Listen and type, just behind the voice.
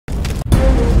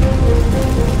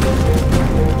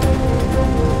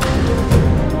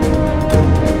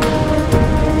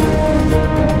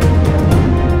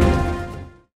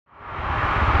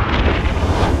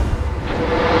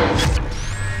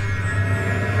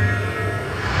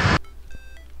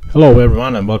Hello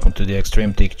everyone and welcome to the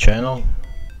Extreme TIG channel.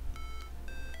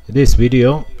 In this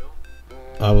video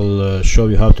I will show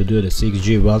you how to do the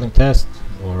TIG welding test,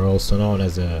 or also known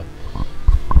as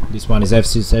this one is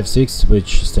F6,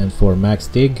 which stands for max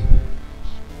TIG.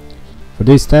 For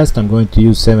this test I'm going to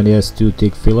use 70S2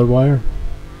 TIG filler wire.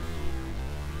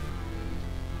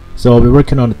 So I'll be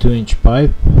working on a 2-inch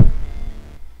pipe,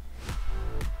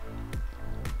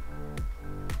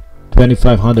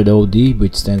 2500 OD,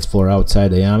 which stands for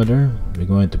outside diameter. We're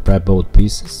going to prep both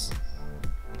pieces.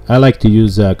 I like to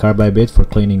use carbide bit for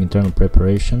cleaning internal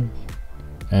preparation.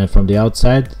 And from the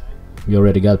outside we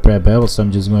already got prep bevel, so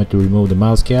I'm just going to remove the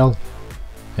mouse cal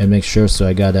and make sure so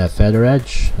I got that feather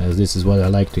edge, as this is what I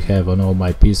like to have on all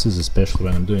my pieces, especially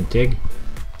when I'm doing TIG.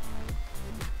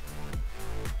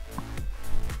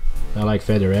 I like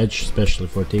feather edge, especially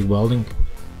for TIG welding.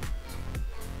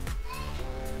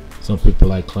 Some people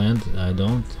like clamp, I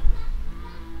don't.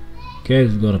 Okay,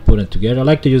 we're gonna put it together. I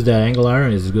like to use that angle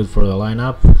iron, it's good for the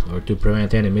lineup or to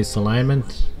prevent any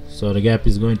misalignment. So the gap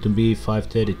is going to be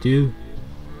 532.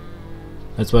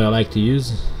 That's what I like to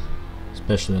use,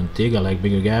 especially on TIG. I like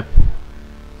bigger gap.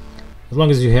 As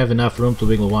long as you have enough room to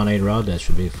wiggle 1/8 rod, that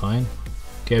should be fine.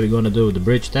 Okay, we're gonna do the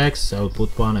bridge tacks. I'll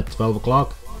put one at 12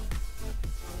 o'clock.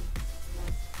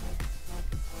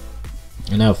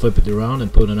 And I'll flip it around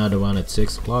and put another one at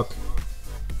 6 o'clock.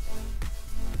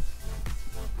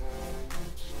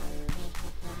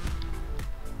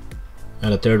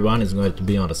 And the third one is going to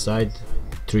be on the side,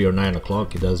 3 or 9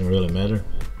 o'clock, it doesn't really matter.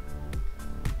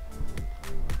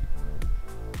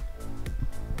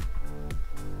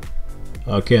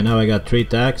 Okay, now I got 3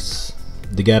 tacks.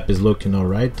 The gap is looking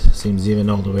alright, seems even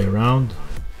all the way around.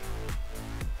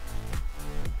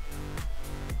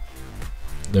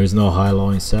 There's no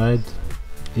high-low inside.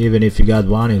 Even if you got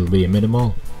one, it'll be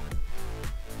minimal.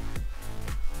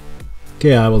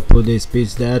 Okay, I will put this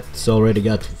piece that's already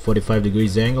got 45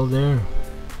 degrees angle there.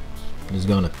 Just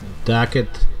gonna tack it,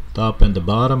 top and the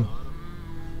bottom.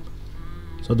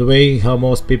 So the way how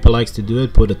most people likes to do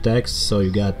it, put the tacks so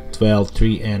you got 12,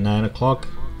 3 and 9 o'clock.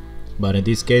 But in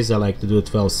this case I like to do it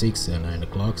 12, 6 and 9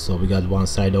 o'clock. So we got one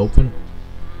side open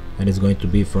and it's going to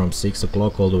be from 6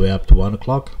 o'clock all the way up to 1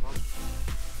 o'clock.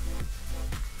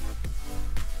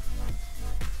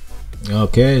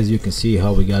 Okay, as you can see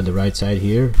how we got the right side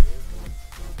here.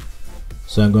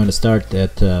 So I'm going to start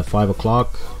at 5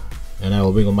 o'clock and I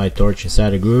will wiggle my torch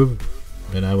inside the groove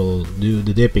and I will do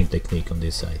the dipping technique on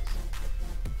this side.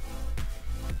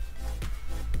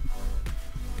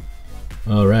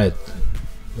 Alright,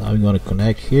 now I'm going to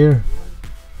connect here.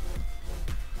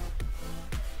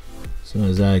 As soon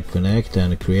as I connect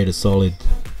and create a solid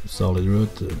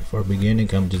root for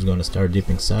beginning, I'm just going to start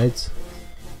dipping sides.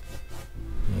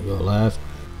 Go left,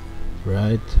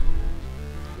 right,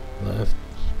 left,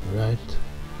 right,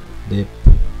 dip,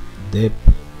 dip,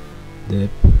 dip.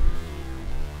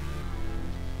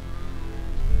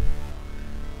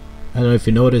 I don't know if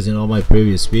you noticed in all my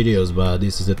previous videos, but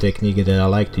this is the technique that I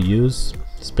like to use,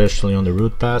 especially on the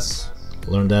root pass.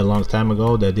 Learned that a long time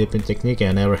ago, that dipping technique.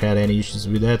 I never had any issues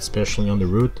with that, especially on the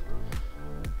root.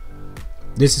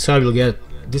 This is how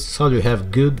you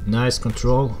have good, nice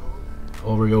control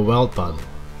over your weld paddle.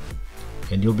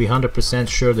 And you'll be 100%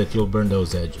 sure that you'll burn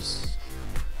those edges.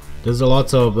 There's a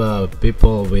lot of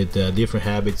people with different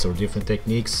habits or different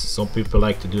techniques. Some people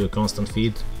like to do a constant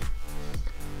feed.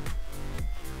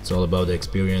 It's all about the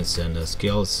experience and the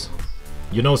skills.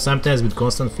 You know, sometimes with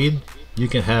constant feed you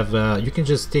can have you can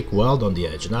just stick weld on the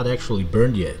edge, not actually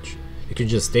burn the edge. You can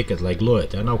just stick it, like glue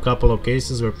it. I know a couple of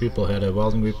cases where people had a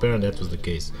welding repair and that was the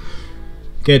case.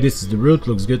 Okay, this is the root,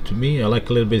 looks good to me. I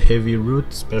like a little bit heavier root,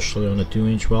 especially on a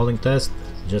 2-inch welding test,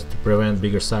 just to prevent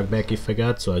bigger suck back if I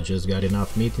got, so I just got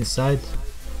enough meat inside.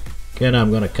 Okay, now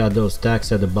I'm gonna cut those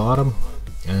tacks at the bottom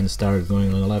and start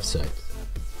going on the left side.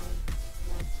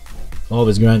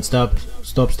 Always grind stop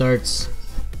starts.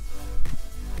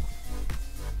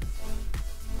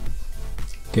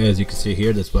 Okay, as you can see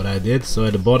here, that's what I did. So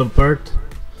at the bottom part,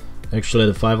 actually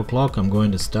at 5 o'clock, I'm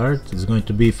going to start. It's going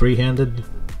to be free-handed.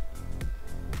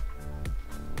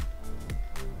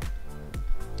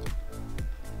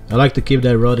 I like to keep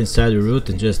that rod inside the root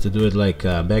and just to do it like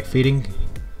back feeding,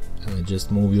 and just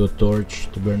move your torch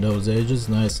to burn those edges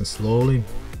nice and slowly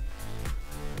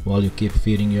while you keep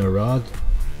feeding your rod.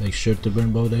 Make sure to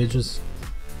burn both edges.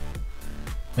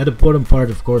 At the bottom part,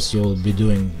 of course, you'll be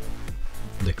doing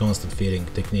the constant feeding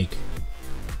technique.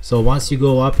 So once you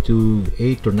go up to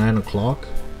 8 or 9 o'clock,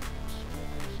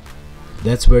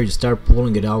 that's where you start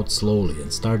pulling it out slowly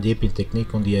and start dipping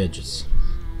technique on the edges.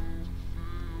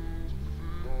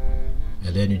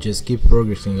 And then you just keep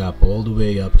progressing up all the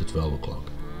way up to 12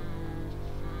 o'clock.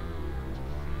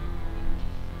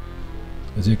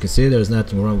 As you can see, there's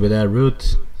nothing wrong with that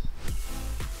root.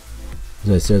 As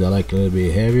I said, I like a little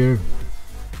bit heavier.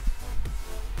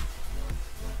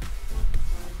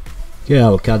 Okay,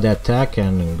 I'll cut that tack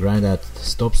and grind that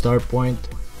stop start point.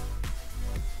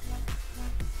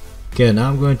 Okay, now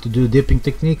I'm going to do dipping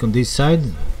technique on this side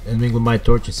and wiggle my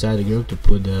torch inside the groove to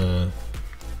put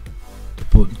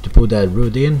that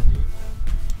root in.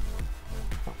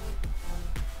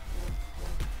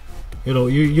 You know,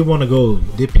 you want to go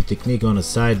dipping technique on the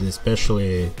side,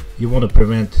 especially you want to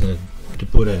prevent to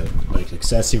put a like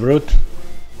excessive root.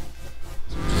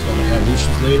 Just gonna have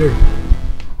issues later.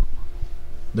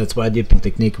 That's why dipping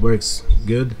technique works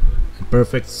good and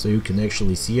perfect, so you can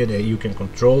actually see it and you can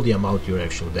control the amount you're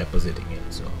actually depositing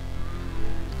in. So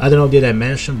I don't know, did I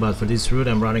mention, but for this root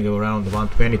I'm running around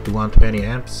 120 to 120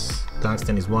 amps.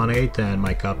 Tungsten is 1/8 and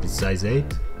my cup is size 8.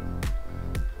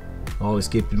 Always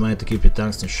keep in mind to keep your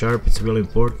tungsten sharp, it's really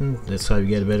important. That's how you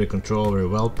get better control over your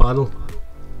weld puddle.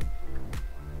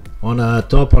 On the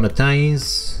top, on the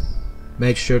tie-ins,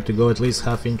 make sure to go at least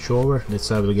 ½ inch over. That's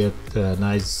how we'll get a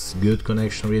nice good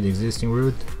connection with the existing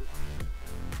root.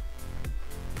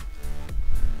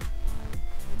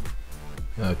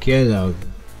 Okay, now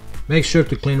make sure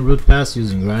to clean root pass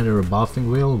using grinder or buffing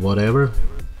wheel, whatever.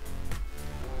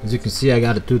 As you can see, I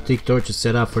got 2 TIG torches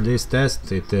set up for this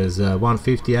test. It is a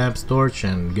 150 amps torch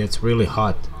and gets really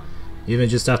hot. Even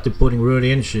just after putting root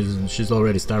in, she's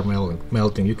already start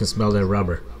melting. You can smell that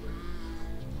rubber.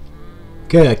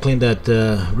 Okay, I cleaned that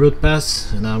root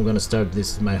pass and now I'm gonna start.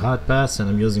 This is my hot pass and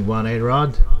I'm using 1/8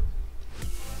 rod.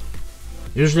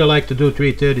 Usually I like to do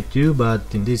 332, but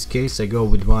in this case I go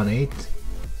with 1/8.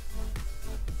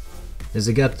 As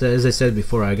I said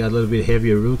before, I got a little bit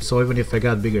heavier root, so even if I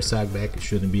got bigger sack back, it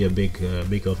shouldn't be a big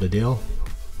of the deal,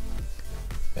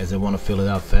 as I want to fill it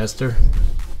out faster.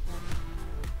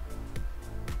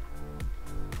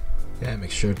 Yeah,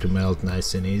 make sure to melt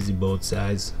nice and easy both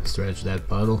sides, stretch that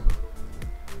puddle.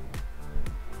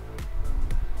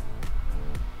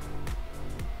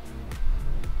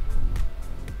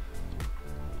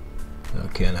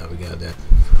 Okay, now we got that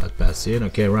hot pass in.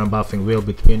 Okay, run buffing wheel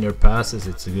between your passes.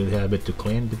 It's a good habit to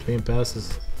clean between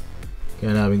passes.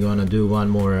 Okay, now we're gonna do one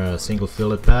more single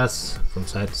fillet pass from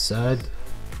side to side.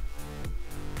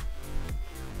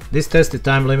 This test is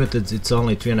time limited. It's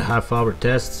only 3.5 hour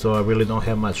test, so I really don't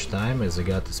have much time as I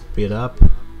got to speed up.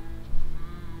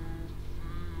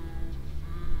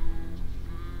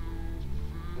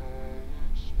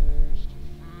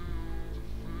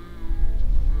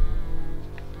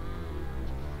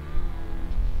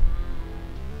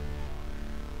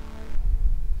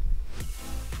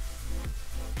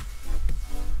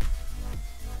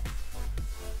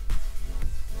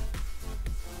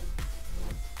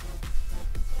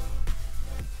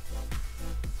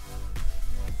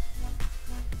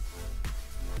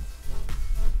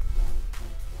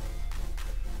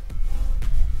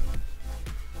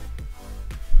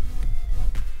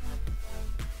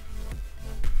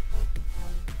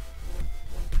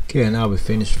 Okay, now we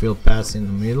finished fill pass in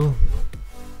the middle.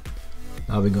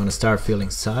 Now we're gonna start filling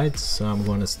sides. So I'm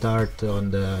gonna start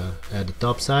on at the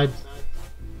top side.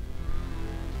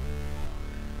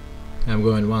 I'm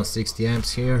going 160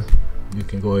 amps here. You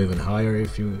can go even higher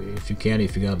if you can,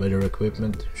 if you got better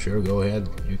equipment. Sure, go ahead.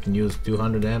 You can use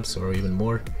 200 amps or even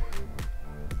more.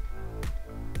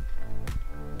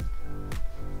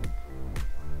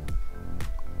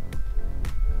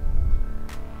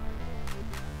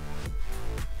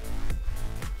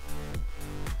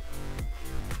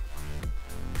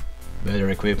 Better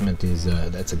equipment is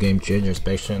that's a game changer,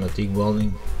 especially on a TIG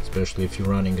welding, especially if you're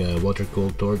running water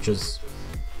cooled torches.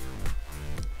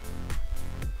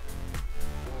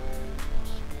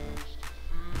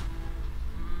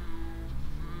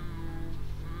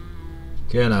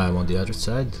 Okay, now I'm on the other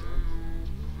side.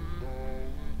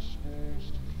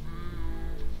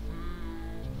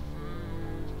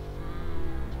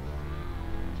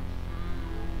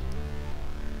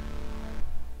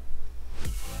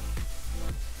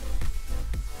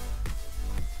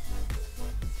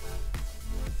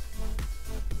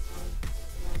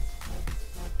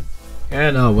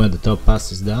 And now when the top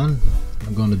pass is done,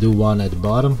 I'm gonna do one at the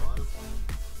bottom.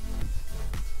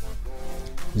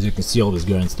 As you can see, always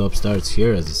grind stop starts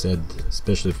here, as I said,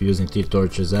 especially if you're using TIG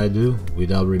torch as I do,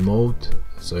 without remote.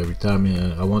 So every time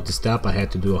I want to stop, I had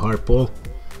to do a hard pull.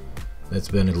 That's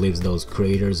when it leaves those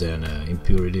craters and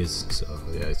impurities. So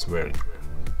yeah,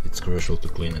 it's crucial to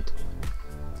clean it.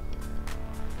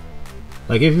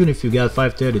 Like even if you got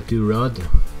 532 rod,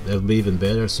 that'll be even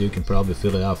better, so you can probably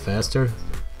fill it out faster.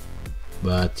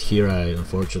 But here I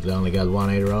unfortunately only got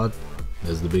 1/8 rod.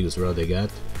 That's the biggest rod I got.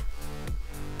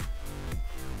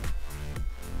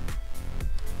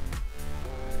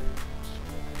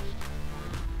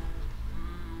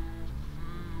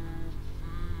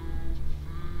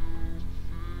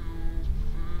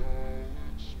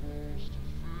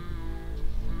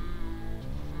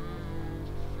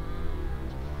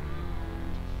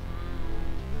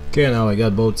 Okay, now I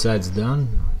got both sides done.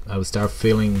 I will start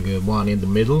filling one in the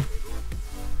middle,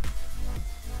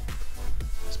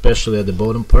 especially at the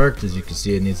bottom part. As you can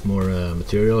see, it needs more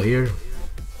material here.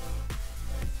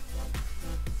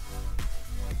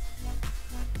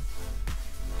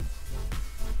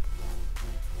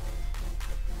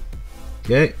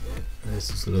 Okay, this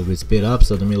is a little bit speed up,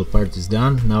 so the middle part is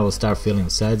done. Now I'll start filling the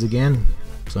sides again.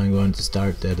 So I'm going to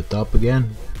start at the top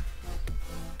again.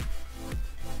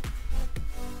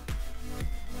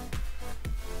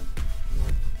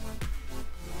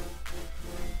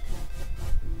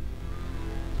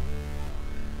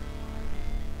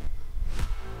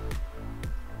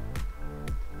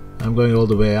 I'm going all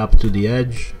the way up to the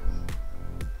edge.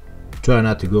 Try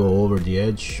not to go over the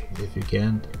edge if you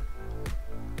can.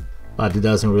 But it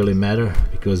doesn't really matter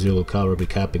because you will cover the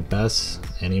capping pass,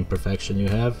 any imperfection you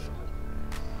have.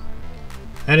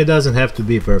 And it doesn't have to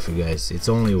be perfect, guys. It's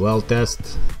only a weld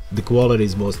test. The quality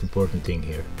is the most important thing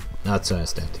here, not so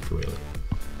aesthetic really.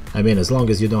 I mean, as long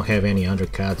as you don't have any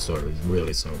undercuts or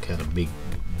really some kind of big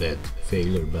bad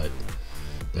failure, but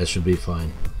that should be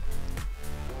fine.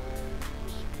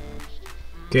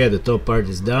 Okay, the top part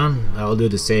is done. I'll do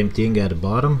the same thing at the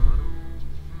bottom.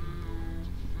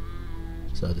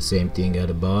 So the same thing at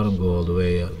the bottom, go all the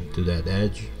way up to that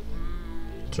edge.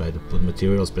 Try to put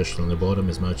material, especially on the bottom,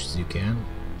 as much as you can.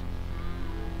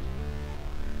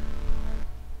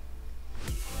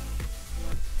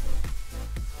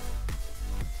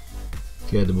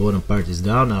 Okay, the bottom part is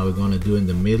down. Now we're gonna do in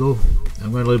the middle.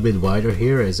 I'm going a little bit wider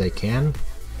here as I can,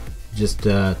 just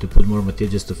to put more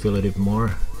material, just to fill it even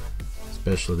more,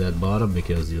 especially that bottom,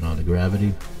 because you know the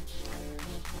gravity.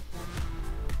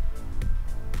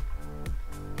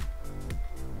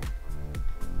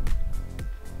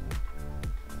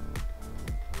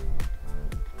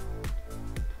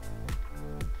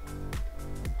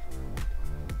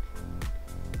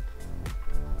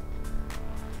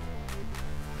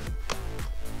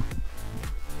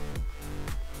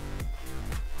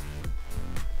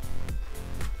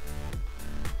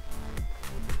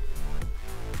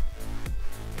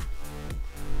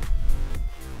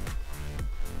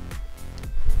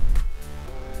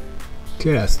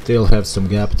 Okay, I still have some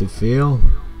gap to fill.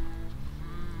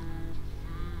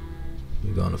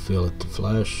 We're gonna fill it to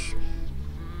flush.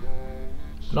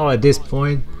 Now at this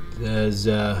point, as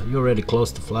you're already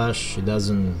close to flush, it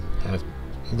doesn't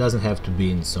have to be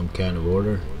in some kind of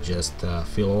order. Just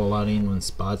fill all out in one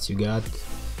spots you got,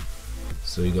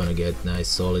 so you're gonna get nice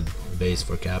solid base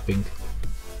for capping.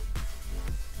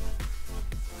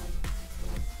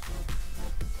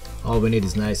 All we need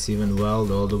is nice even weld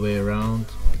all the way around.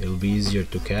 It'll be easier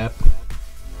to cap.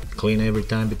 Clean every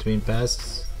time between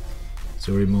passes,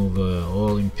 so remove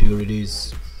all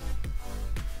impurities.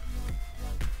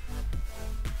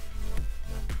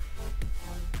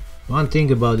 One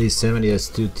thing about this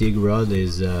 70S2 TIG rod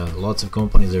is lots of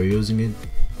companies are using it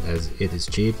as it is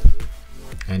cheap,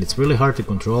 and it's really hard to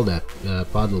control that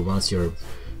puddle once your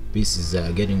piece is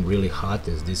getting really hot,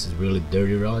 as this is really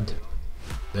dirty rod.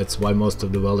 That's why most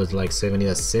of the welders like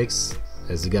 70S6,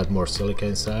 as it got more silica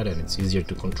inside and it's easier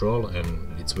to control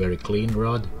and it's very clean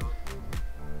rod.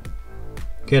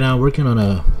 Okay, now I'm working on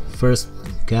a first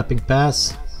capping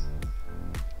pass.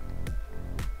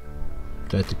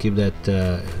 Try to keep that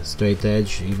straight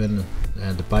edge even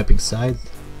at the piping side.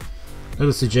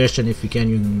 Little suggestion, if you can,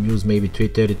 you can use maybe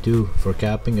 332 for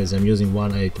capping, as I'm using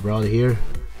 1/8 rod here,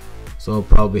 so I'll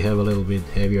probably have a little bit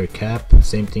heavier cap.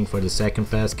 Same thing for the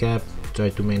second pass cap.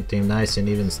 Try to maintain nice and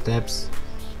even steps.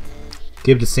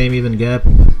 Keep the same even gap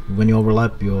when you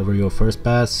overlap over your first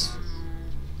pass.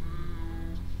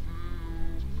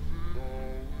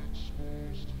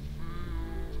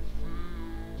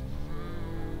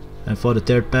 And for the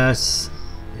third pass,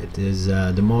 it is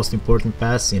the most important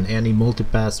pass in any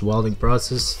multi-pass welding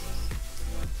process.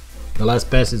 The last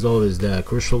pass is always the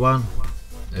crucial one,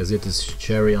 as it is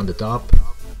cherry on the top.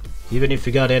 Even if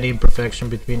you got any imperfection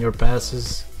between your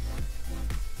passes,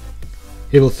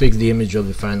 it will fix the image of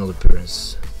the final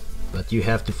appearance. But you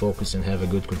have to focus and have a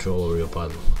good control over your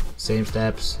puddle. Same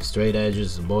steps, straight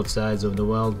edges on both sides of the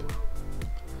weld,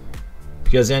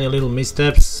 because any little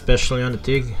missteps, especially on the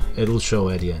TIG, it will show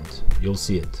at the end. You'll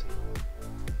see it.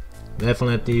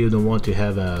 Definitely you don't want to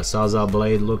have a sawzall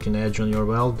blade looking edge on your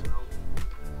weld.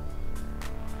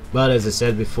 But as I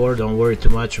said before, don't worry too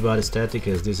much about aesthetic,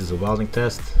 as this is a welding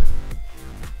test.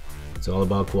 It's all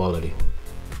about quality.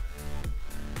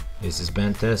 This is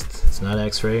bend test, it's not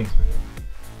X-ray.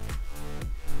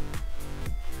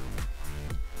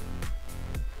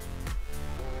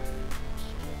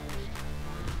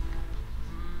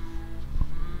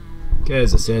 Okay,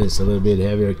 as I said, it's a little bit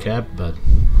heavier cap, but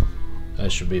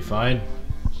That should be fine.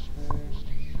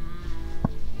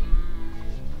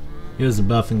 Use a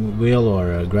buffing wheel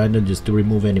or a grinder just to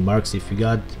remove any marks if you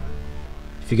got.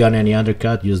 If you got any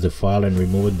undercut, use the file and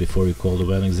remove it before you call the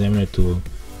welding examiner to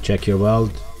check your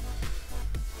weld.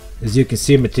 As you can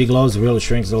see, my TIG gloves really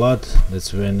shrinks a lot.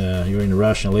 That's when you're in a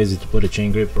rush and lazy to put a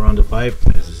chain grip around the pipe.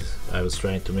 I was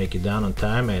trying to make it down on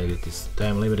time and get this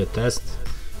time limited test.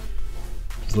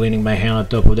 Just leaning my hand on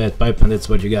top of that pipe, and that's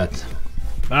what you got.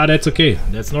 Ah, that's okay.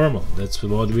 That's normal. That's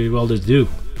what we welders do.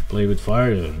 Play with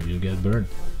fire, you get burned.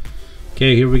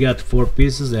 Okay, here we got 4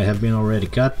 pieces that have been already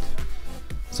cut.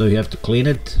 So you have to clean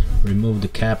it, remove the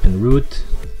cap and root.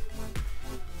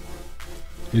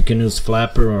 You can use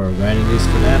flapper or grinding disc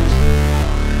for that.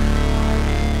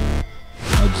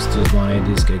 I'll just use 1/8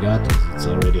 disc I got, it's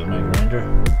already on my grinder.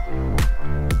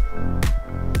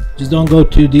 Just don't go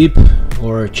too deep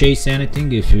or chase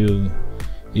anything if you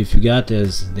got,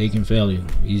 as they can fail you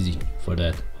easy for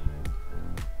that.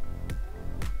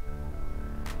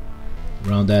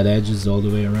 Round that edges all the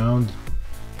way around.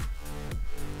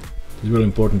 It's really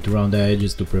important to round the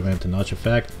edges to prevent the notch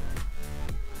effect.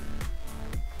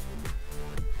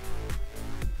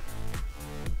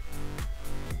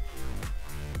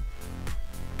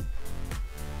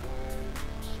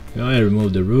 Go ahead,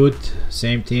 remove the root,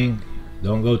 same thing,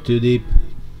 don't go too deep,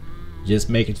 just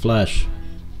make it flash.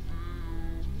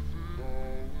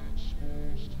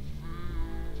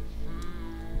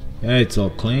 Yeah, it's all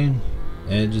clean,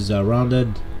 edges are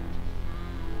rounded.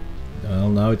 Well,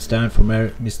 now it's time for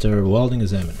Mr. Welding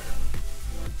Examiner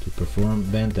to perform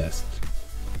bend test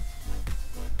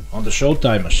on the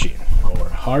Showtime machine or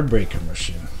Heartbreaker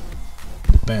machine,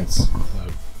 depends how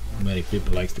many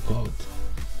people likes to call it.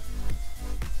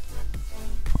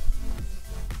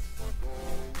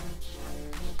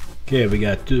 Okay, we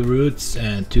got 2 roots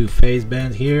and 2 phase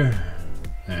bend here,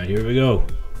 and here we go.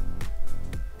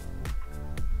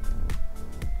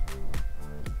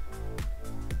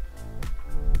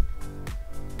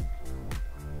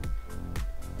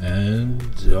 And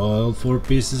all 4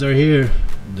 pieces are here.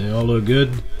 They all look good.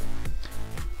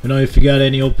 You know, if you got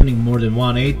any opening more than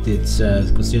 1/8, it's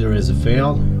considered as a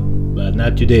fail, but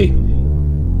not today.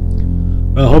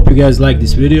 Well, I hope you guys like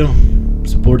this video.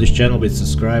 Support this channel with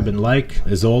subscribe and like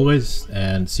as always,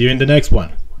 and see you in the next one.